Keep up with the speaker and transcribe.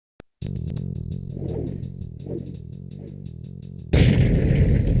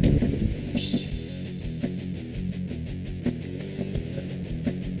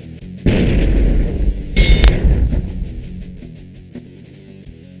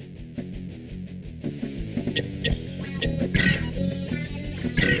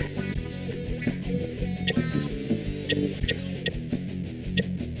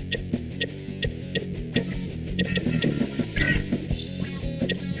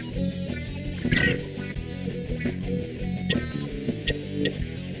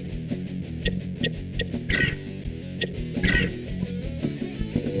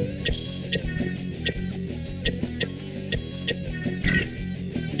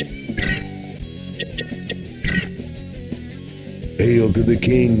Hail to the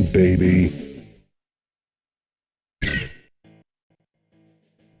king, baby.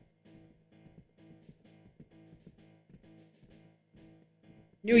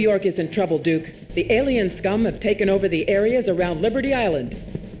 New York is in trouble, Duke. The alien scum have taken over the areas around Liberty Island.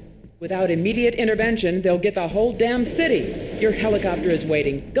 Without immediate intervention, they'll get the whole damn city. Your helicopter is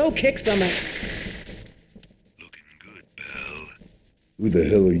waiting. Go kick some ass. Looking good, pal. Who the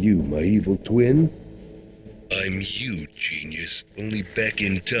hell are you, my evil twin? I'm you, genius, only back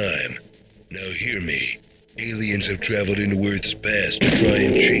in time. Now hear me. Aliens have traveled into Earth's past to try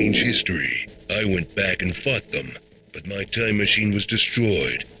and change history. I went back and fought them, but my time machine was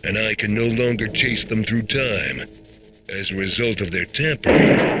destroyed, and I can no longer chase them through time. As a result of their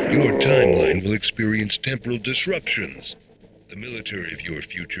tampering, your timeline will experience temporal disruptions. The military of your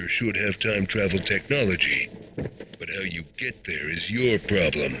future should have time travel technology, but how you get there is your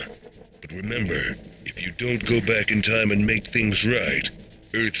problem. But remember, if you don't go back in time and make things right,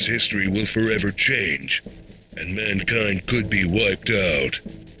 Earth's history will forever change, and mankind could be wiped out.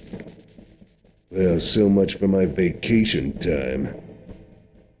 Well, so much for my vacation time.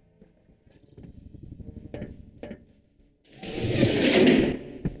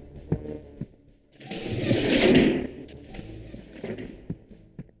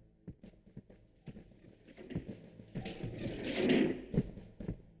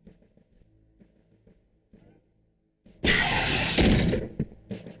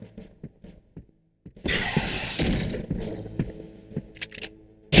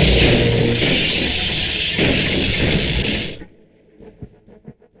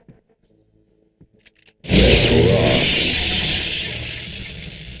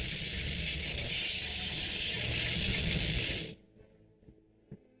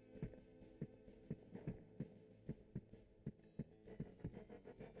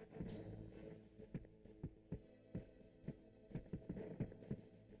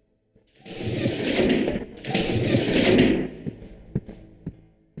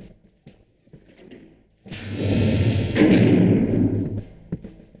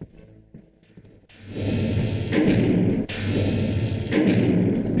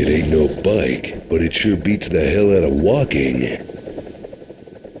 It ain't no bike, but it sure beats the hell out of walking.